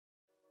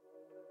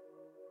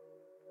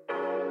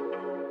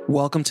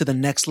Welcome to the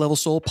Next Level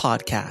Soul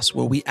podcast,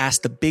 where we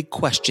ask the big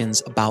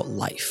questions about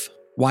life.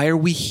 Why are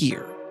we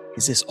here?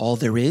 Is this all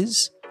there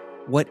is?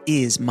 What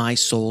is my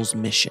soul's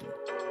mission?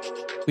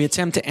 We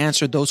attempt to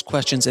answer those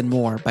questions and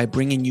more by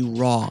bringing you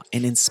raw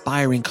and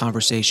inspiring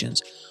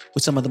conversations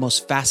with some of the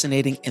most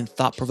fascinating and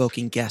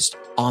thought-provoking guests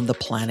on the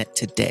planet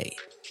today.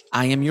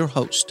 I am your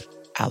host,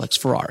 Alex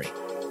Ferrari.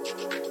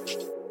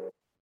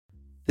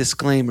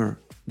 Disclaimer: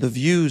 the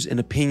views and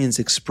opinions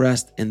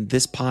expressed in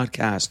this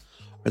podcast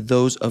are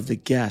those of the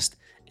guest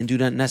and do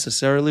not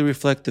necessarily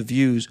reflect the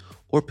views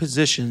or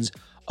positions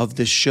of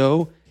the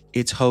show,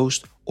 its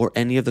host, or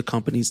any of the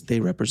companies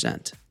they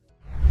represent.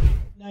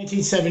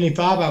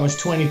 1975, I was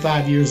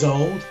 25 years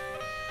old.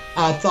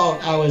 I thought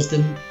I was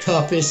the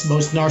toughest,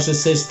 most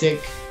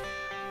narcissistic,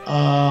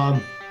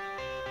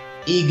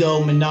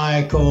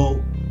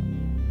 egomaniacal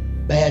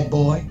bad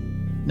boy.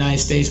 United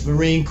States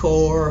Marine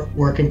Corps,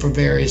 working for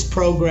various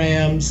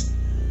programs,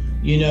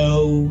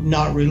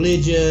 not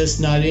religious,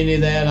 not any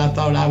of that. I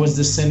thought I was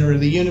the center of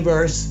the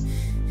universe.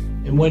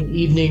 And one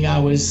evening I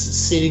was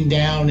sitting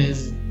down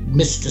as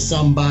Mr.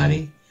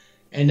 Somebody,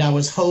 and I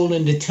was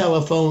holding the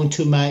telephone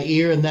to my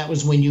ear, and that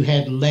was when you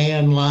had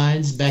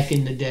landlines back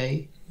in the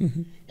day.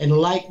 Mm-hmm. And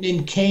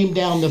lightning came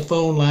down the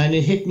phone line.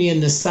 It hit me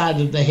in the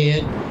side of the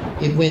head.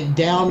 It went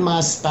down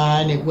my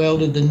spine. It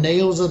welded the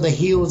nails of the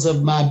heels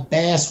of my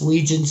bass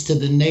regions to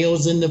the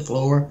nails in the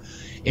floor.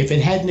 If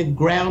it hadn't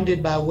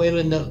grounded by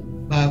welding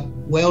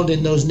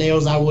those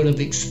nails, I would have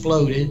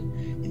exploded.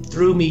 It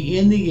threw me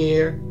in the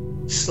air,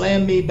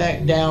 slammed me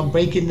back down,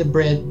 breaking the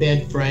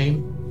bed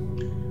frame.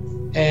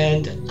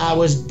 And I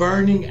was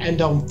burning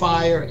and on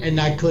fire, and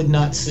I could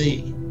not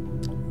see.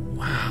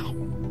 Wow.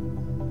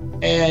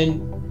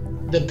 And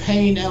the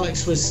pain,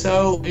 Alex, was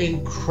so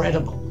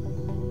incredible.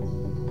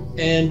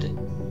 And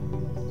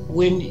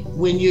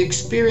when you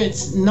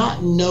experience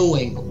not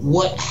knowing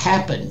what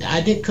happened,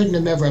 couldn't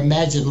have ever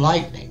imagined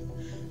lightning.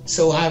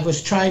 So I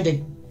was trying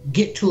to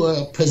get to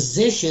a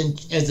position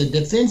as a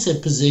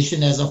defensive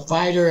position, as a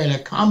fighter and a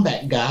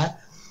combat guy,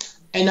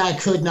 and I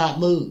could not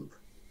move.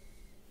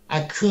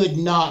 I could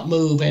not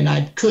move, and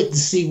I couldn't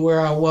see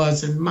where I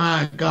was. And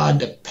my God,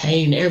 the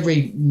pain,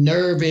 every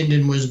nerve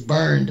ending was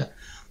burned.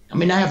 I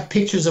mean, I have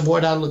pictures of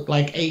what I looked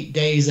like 8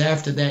 days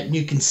after that, and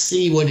you can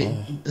see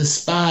the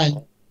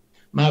spine,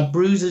 my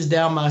bruises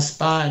down my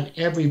spine,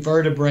 every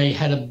vertebrae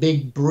had a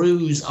big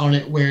bruise on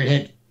it where it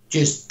had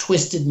just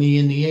twisted me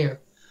in the air.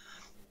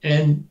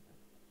 And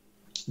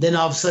then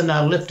all of a sudden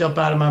I lift up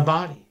out of my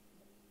body.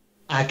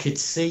 I could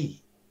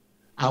see.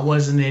 I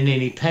wasn't in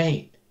any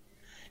pain.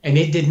 And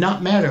it did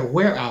not matter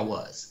where I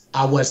was.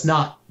 I was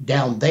not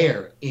down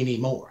there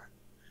anymore.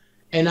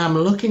 And I'm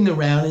looking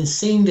around and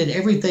seeing that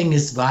everything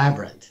is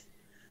vibrant.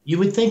 You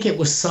would think it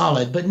was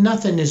solid, but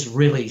nothing is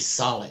really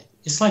solid.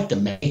 It's like the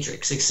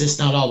Matrix, it's just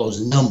not all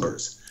those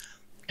numbers.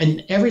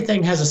 And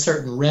everything has a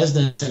certain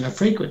resonance and a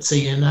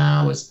frequency. And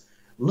I was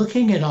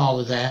looking at all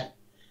of that,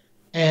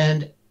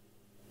 and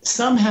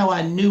somehow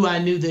I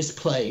knew this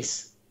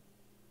place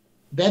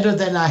better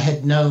than I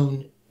had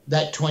known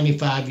that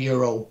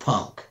 25-year-old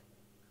punk,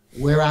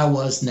 where I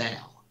was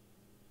now.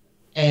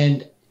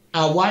 And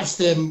I watched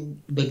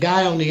them. The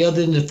guy on the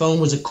other end of the phone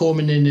was a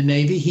corpsman in the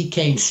Navy. He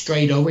came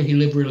straight over. He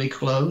lived really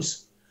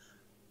close.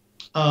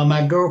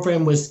 My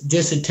girlfriend was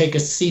just to take a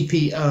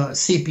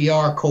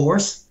CPR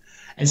course.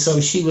 And so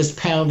she was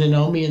pounding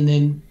on me, and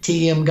then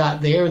TM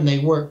got there and they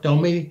worked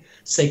on me.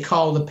 So they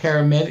called the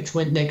paramedics,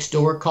 went next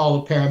door,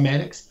 called the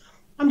paramedics.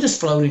 I'm just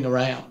floating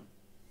around.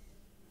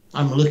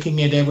 I'm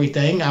looking at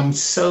everything. I'm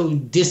so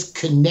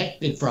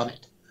disconnected from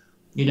it,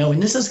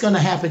 and this is going to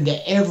happen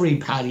to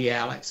everybody,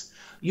 Alex.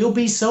 You'll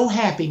be so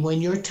happy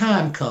when your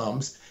time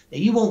comes that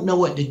you won't know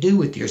what to do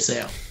with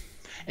yourself.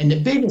 And the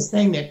biggest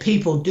thing that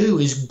people do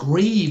is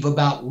grieve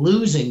about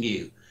losing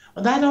you.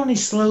 Well, that only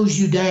slows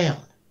you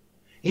down.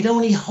 It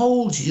only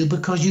holds you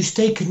because you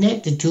stay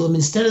connected to them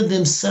instead of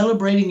them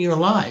celebrating your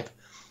life.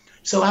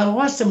 So I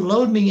watched them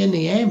load me in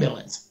the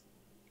ambulance,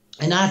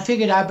 and I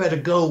figured I better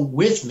go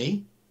with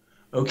me,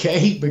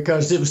 okay,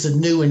 because it was a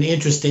new and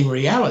interesting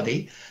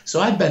reality. So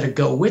I'd better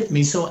go with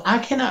me. So I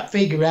cannot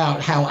figure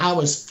out how I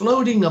was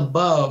floating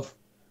above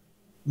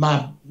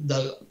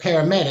the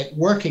paramedic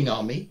working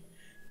on me,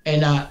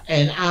 and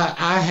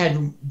I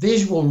had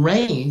visual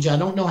range. I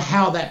don't know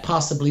how that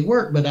possibly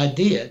worked, but I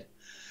did.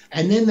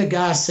 And then the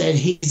guy said,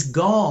 "He's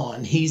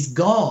gone. He's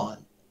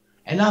gone."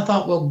 And I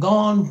thought, well,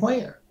 gone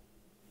where?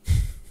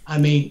 I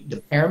mean,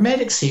 the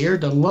paramedics here,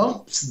 the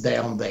lumps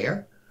down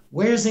there.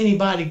 Where's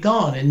anybody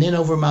gone? And then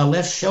over my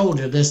left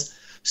shoulder, this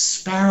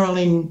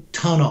spiraling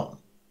tunnel.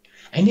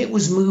 And it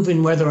was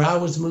moving whether I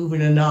was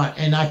moving or not.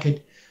 And I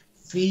could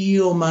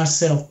feel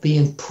myself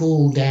being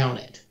pulled down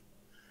it.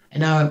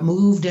 And I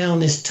moved down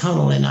this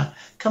tunnel, and I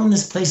come in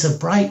this place of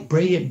bright,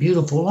 brilliant,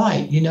 beautiful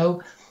light.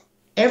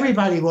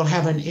 Everybody will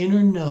have an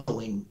inner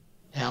knowing,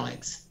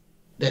 Alex,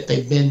 that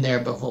they've been there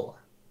before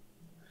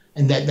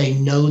and that they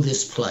know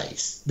this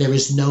place. There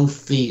is no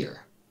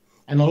fear.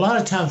 And a lot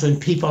of times when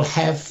people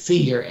have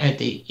fear at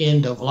the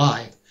end of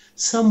life,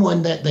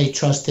 someone that they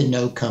trust and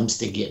know comes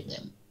to get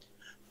them.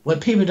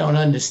 What people don't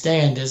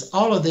understand is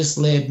all of this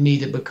led me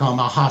to become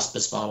a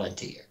hospice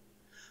volunteer.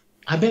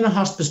 I've been a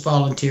hospice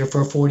volunteer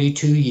for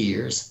 42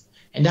 years,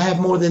 and I have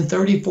more than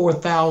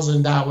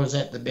 $34,000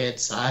 at the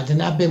bedside,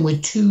 and I've been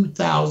with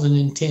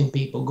 2,010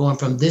 people going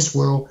from this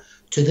world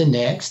to the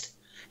next,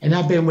 and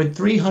I've been with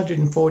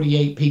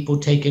 348 people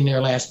taking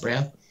their last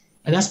breath,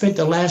 and I spent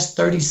the last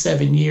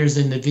 37 years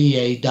in the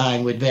VA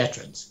dying with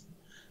veterans.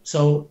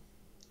 So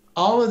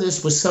all of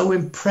this was so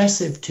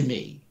impressive to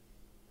me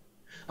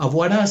of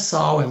what I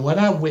saw and what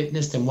I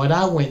witnessed and what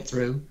I went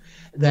through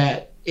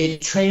that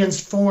it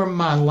transformed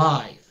my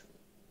life.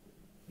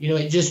 You know,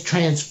 it just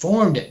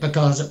transformed it,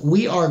 because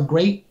we are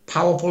great,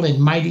 powerful, and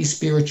mighty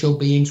spiritual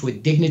beings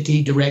with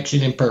dignity,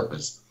 direction, and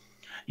purpose.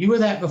 You were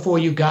that before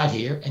you got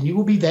here, and you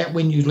will be that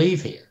when you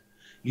leave here.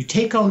 You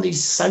take on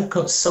these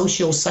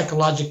social,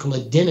 psychological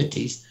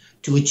identities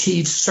to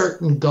achieve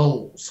certain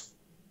goals.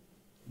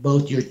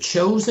 Both you're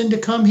chosen to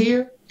come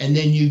here, and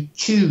then you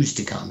choose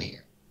to come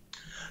here.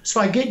 So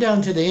I get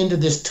down to the end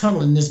of this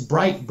tunnel in this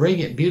bright,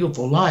 brilliant,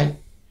 beautiful light,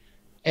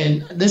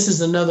 and this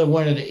is another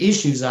one of the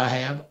issues I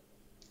have.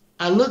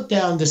 I look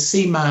down to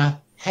see my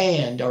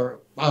hand, or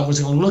I was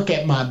going to look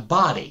at my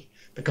body,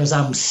 because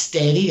I'm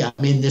steady. I'm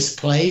in this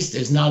place.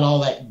 There's not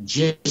all that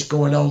jish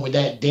going on with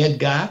that dead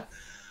guy.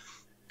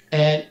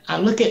 And I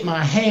look at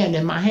my hand,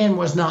 and my hand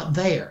was not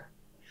there.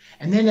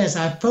 And then as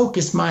I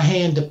focused, my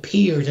hand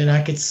appeared, and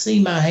I could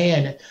see my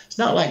hand. It's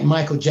not like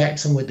Michael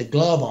Jackson with the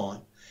glove on,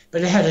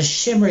 but it had a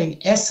shimmering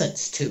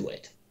essence to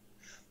it.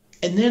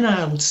 And then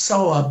I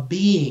saw a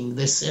being, and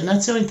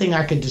that's the only thing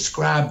I could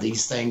describe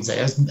these things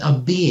as, a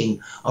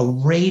being, a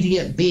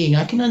radiant being.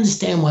 I can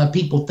understand why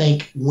people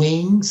think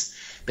wings,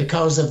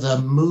 because of the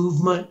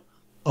movement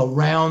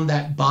around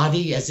that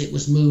body as it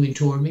was moving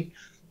toward me.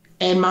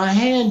 And my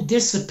hand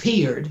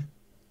disappeared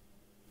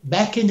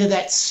back into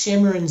that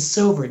shimmering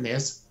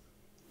silverness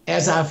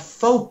as I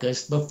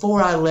focused,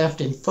 before I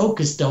left, and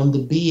focused on the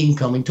being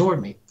coming toward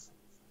me.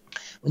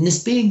 When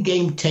this being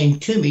came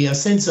to me, a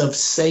sense of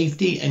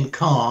safety and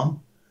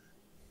calm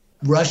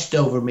rushed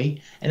over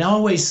me. And I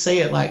always say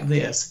it like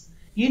this.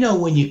 You know,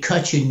 when you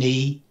cut your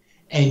knee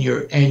and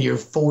you're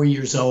 4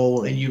 years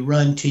old, and you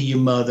run to your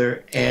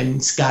mother, and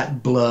it's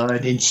got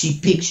blood, and she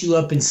picks you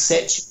up and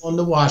sets you on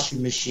the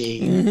washing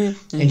machine,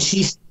 and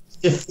she's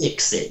to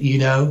fix it, you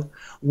know.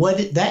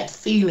 That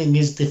feeling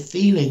is the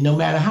feeling, no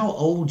matter how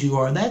old you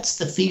are, that's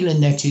the feeling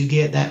that you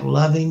get, that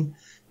loving,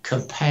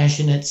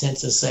 compassionate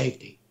sense of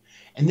safety.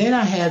 And then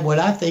I had what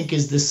I think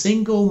is the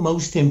single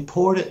most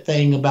important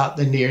thing about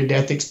the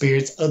near-death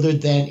experience, other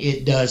than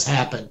it does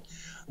happen,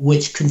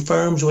 which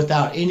confirms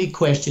without any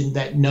question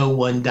that no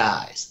one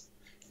dies.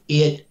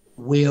 It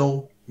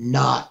will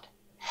not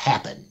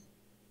happen.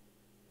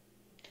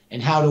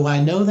 And how do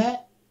I know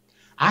that?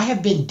 I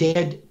have been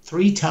dead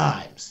 3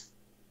 times.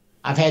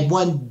 I've had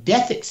 1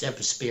 death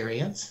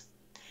experience,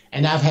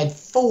 and I've had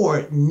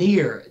 4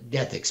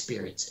 near-death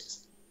experiences.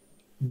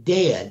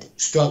 Dead,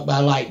 struck by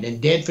lightning,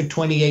 dead for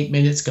 28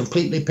 minutes,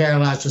 completely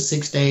paralyzed for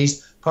 6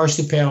 days,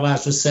 partially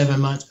paralyzed for 7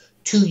 months,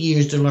 2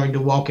 years to learn to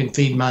walk and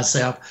feed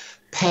myself,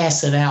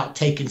 passing out,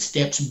 taking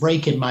steps,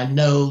 breaking my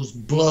nose,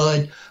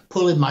 blood,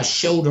 pulling my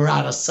shoulder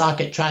out of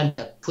socket, trying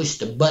to push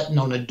the button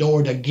on the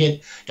door to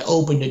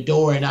open the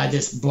door, and I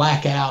just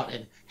black out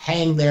and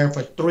hang there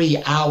for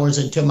 3 hours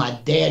until my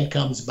dad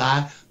comes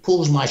by,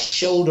 pulls my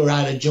shoulder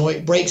out of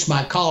joint, breaks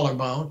my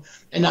collarbone,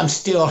 and I'm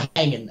still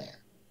hanging there.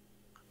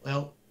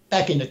 Well,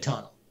 back in the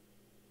tunnel.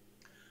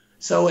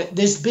 So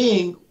this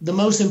being, the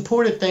most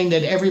important thing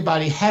that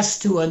everybody has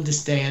to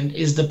understand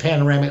is the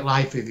panoramic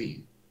life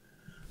review.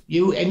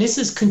 And this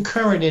is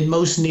concurrent in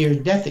most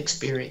near-death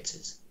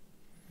experiences.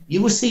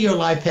 You will see your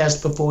life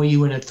pass before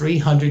you in a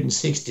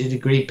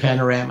 360-degree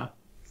panorama.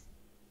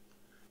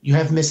 You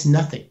have missed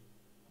nothing.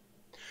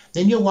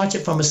 Then you'll watch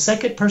it from a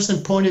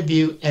second-person point of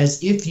view,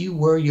 as if you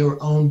were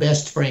your own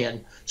best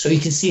friend. So you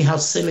can see how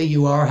silly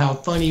you are, how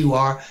funny you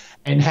are,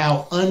 and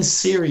how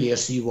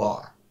unserious you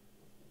are.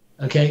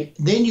 Okay?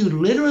 Then you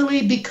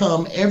literally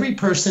become every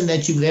person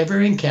that you've ever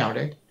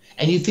encountered,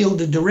 and you feel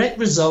the direct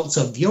results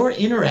of your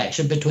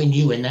interaction between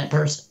you and that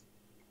person.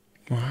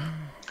 Wow.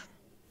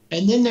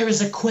 And then there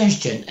is a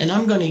question, and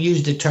I'm going to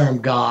use the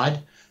term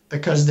God,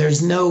 because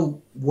there's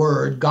no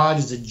word. God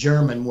is a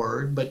German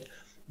word, but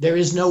there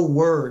is no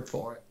word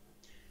for it.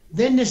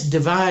 Then this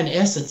divine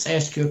essence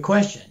asks you a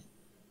question.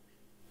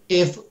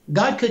 If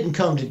God couldn't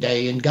come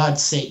today and God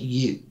sent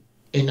you,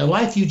 in the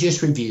life you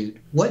just reviewed,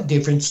 what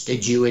difference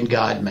did you and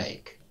God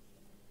make?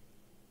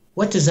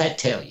 What does that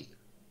tell you?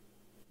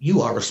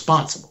 You are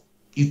responsible.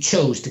 You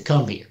chose to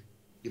come here.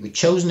 You were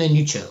chosen and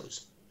you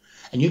chose.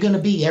 And you're going to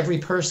be every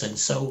person.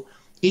 So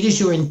it is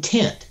your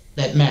intent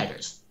that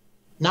matters.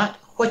 Not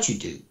what you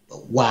do,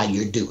 but why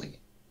you're doing it.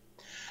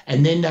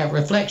 And then that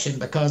reflection,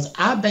 because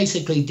I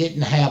basically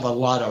didn't have a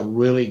lot of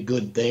really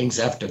good things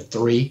after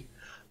 3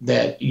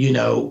 that, you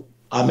know,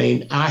 I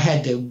mean, I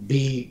had to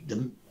be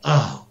the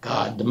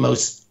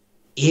most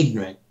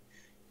ignorant,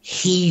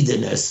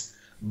 heathenous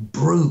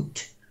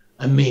brute.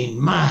 I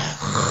mean,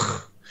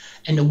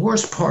 and the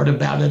worst part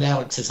about it,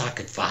 Alex, is I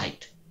could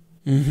fight.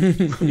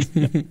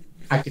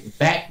 I can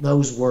back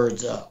those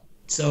words up.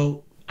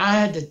 So I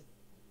had to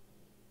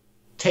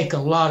take a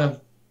lot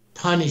of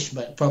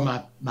punishment for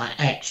my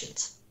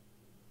actions.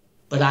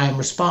 But I am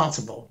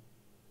responsible,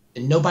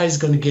 and nobody's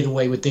going to get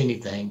away with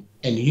anything,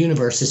 and the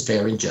universe is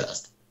fair and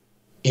just.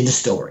 In the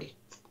story.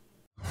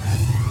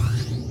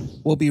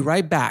 We'll be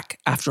right back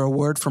after a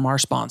word from our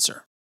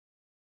sponsor.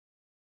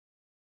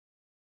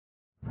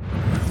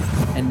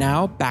 And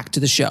now back to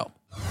the show.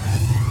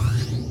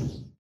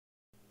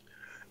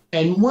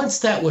 And once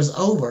that was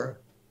over,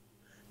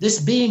 this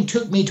being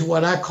took me to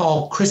what I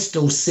call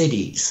crystal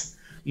cities.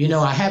 You know,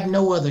 I have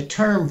no other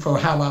term for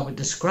how I would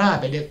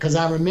describe it, because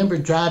I remember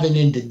driving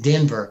into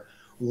Denver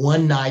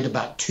one night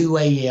about 2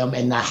 a.m.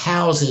 and the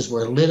houses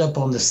were lit up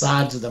on the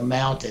sides of the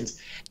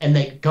mountains, and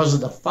because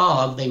of the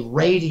fog, they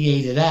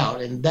radiated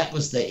out, and that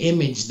was the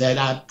image that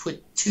I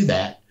put to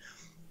that.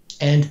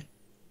 And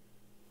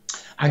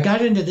I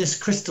got into this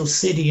crystal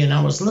city, and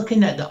I was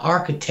looking at the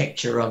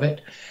architecture of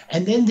it,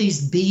 and then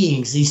these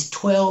beings, these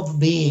 12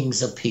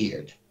 beings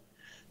appeared.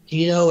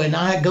 You know, and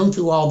I go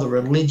through all the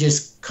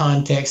religious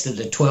context of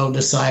the 12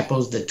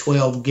 disciples, the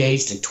 12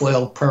 gates, the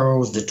 12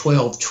 pearls, the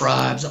 12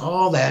 tribes,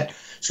 all that.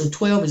 So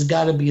 12 has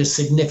got to be a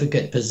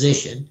significant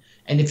position.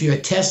 And if you're a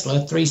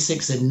Tesla, 3,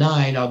 6, and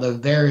 9 are the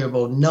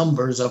variable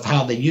numbers of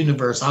how the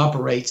universe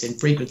operates in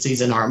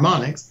frequencies and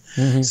harmonics.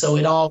 Mm-hmm. So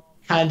it all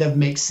kind of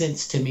makes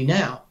sense to me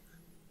now.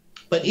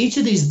 But each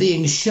of these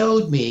beings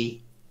showed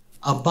me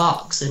a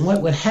box. And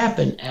what would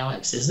happen,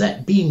 Alex, is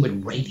that being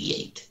would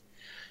radiate.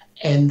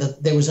 And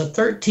there was a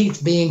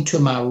 13th being to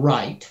my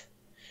right.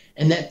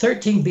 And that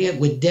 13th being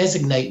would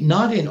designate,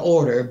 not in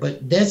order,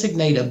 but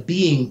designate a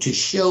being to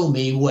show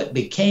me what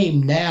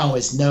became now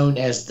is known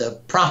as the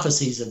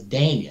prophecies of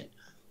Dannion.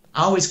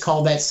 I always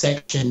call that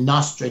section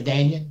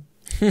Nostradamus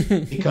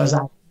because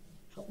I'm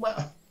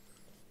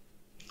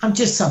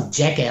just some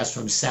jackass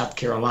from South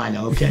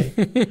Carolina, okay?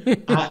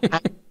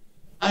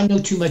 I know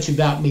too much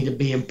about me to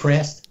be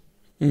impressed.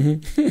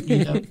 Mm-hmm.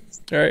 You know,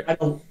 all right.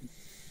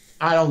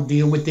 I don't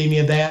deal with any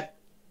of that.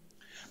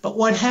 But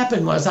what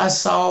happened was I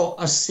saw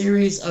a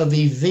series of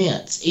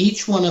events.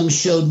 Each one of them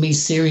showed me a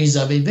series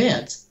of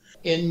events.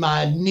 In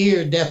my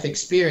near-death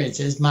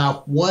experiences, my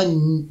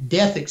one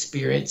death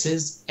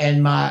experiences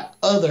and my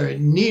other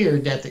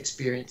near-death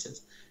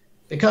experiences,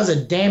 because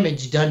of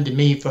damage done to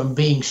me from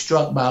being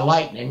struck by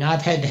lightning,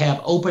 I've had to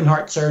have open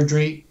heart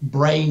surgery,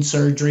 brain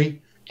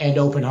surgery, and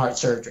open heart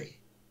surgery.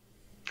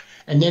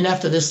 And then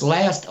after this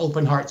last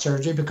open heart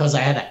surgery, because I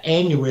had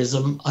an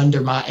aneurysm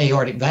under my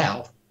aortic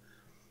valve,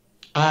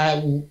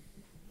 I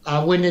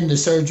went into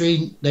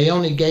surgery. They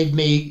only gave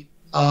me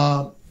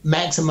a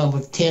maximum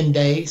of 10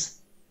 days.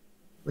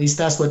 At least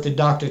that's what the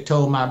doctor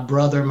told my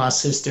brother, my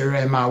sister,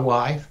 and my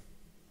wife.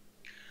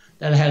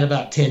 That I had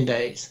about 10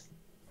 days.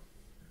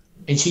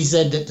 And she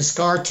said that the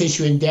scar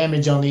tissue and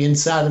damage on the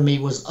inside of me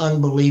was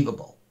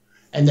unbelievable,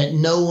 and that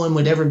no one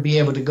would ever be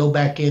able to go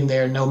back in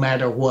there no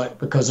matter what,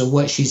 because of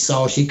what she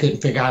saw. She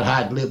couldn't figure out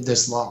how I'd lived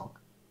this long.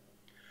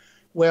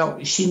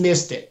 Well, she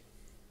missed it.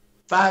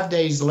 5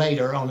 days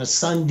later, on a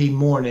Sunday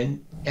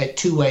morning at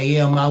 2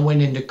 a.m., I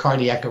went into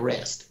cardiac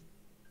arrest.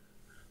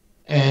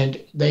 And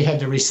they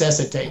had to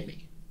resuscitate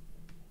me.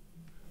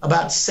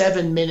 About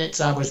 7 minutes,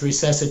 I was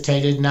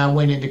resuscitated, and I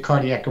went into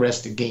cardiac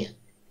arrest again.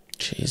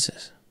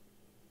 Jesus.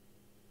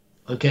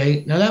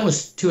 Okay, now that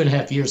was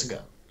 2.5 years ago.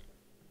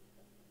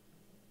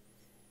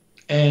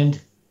 And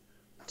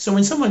so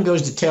when someone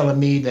goes to telling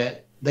me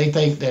that they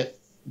think that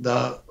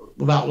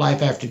about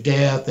life after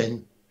death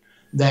and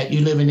that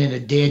you're living in a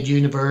dead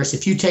universe,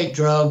 if you take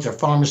drugs or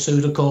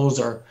pharmaceuticals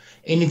or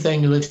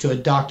anything that looks to a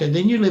doctor,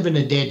 then you live in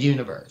a dead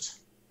universe.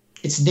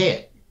 It's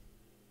dead.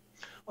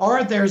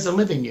 Or there's a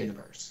living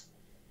universe.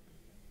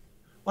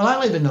 Well, I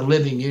live in a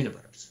living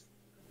universe.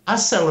 I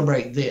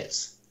celebrate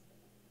this.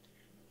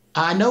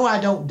 I know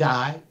I don't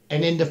die,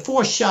 and in the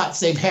 4 shots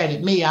they've had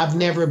at me, I've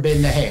never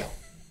been to hell.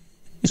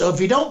 So if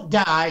you don't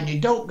die and you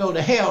don't go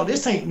to hell,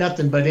 this ain't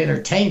nothing but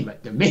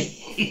entertainment to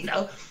me, you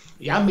know?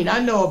 I mean, I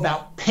know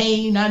about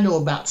pain, I know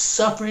about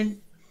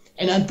suffering,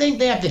 and I think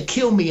they have to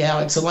kill me,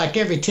 Alex, so like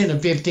every 10 or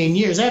 15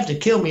 years. They have to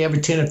kill me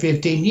every 10 or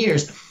 15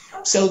 years.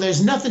 So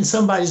there's nothing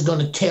somebody's going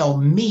to tell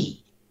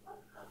me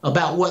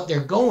about what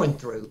they're going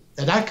through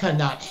that I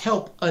cannot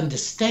help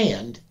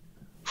understand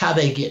how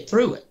they get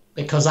through it,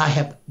 because I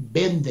have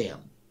been them.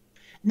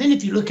 And then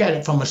if you look at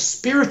it from a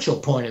spiritual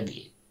point of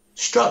view,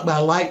 struck by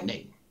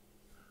lightning,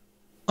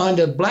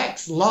 under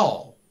Black's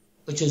Law,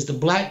 which is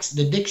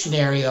the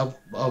dictionary of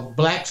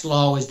Black's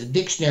Law is the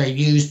dictionary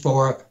used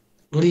for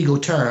legal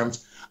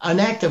terms. An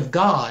act of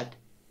God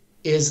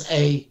is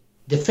a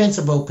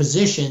defensible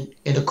position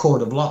in a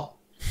court of law.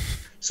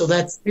 So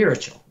that's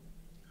spiritual.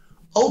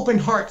 Open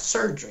heart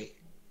surgery,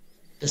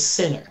 the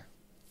sinner,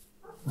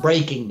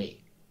 breaking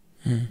me,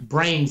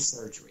 brain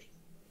surgery,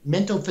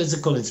 mental,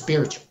 physical, and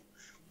spiritual.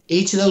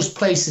 Each of those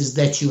places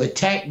that you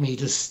attack me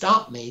to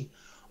stop me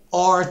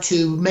or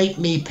to make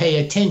me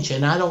pay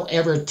attention. I don't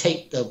ever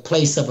take the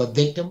place of a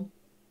victim.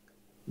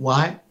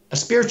 Why? A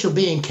spiritual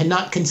being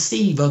cannot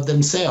conceive of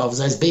themselves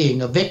as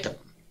being a victim.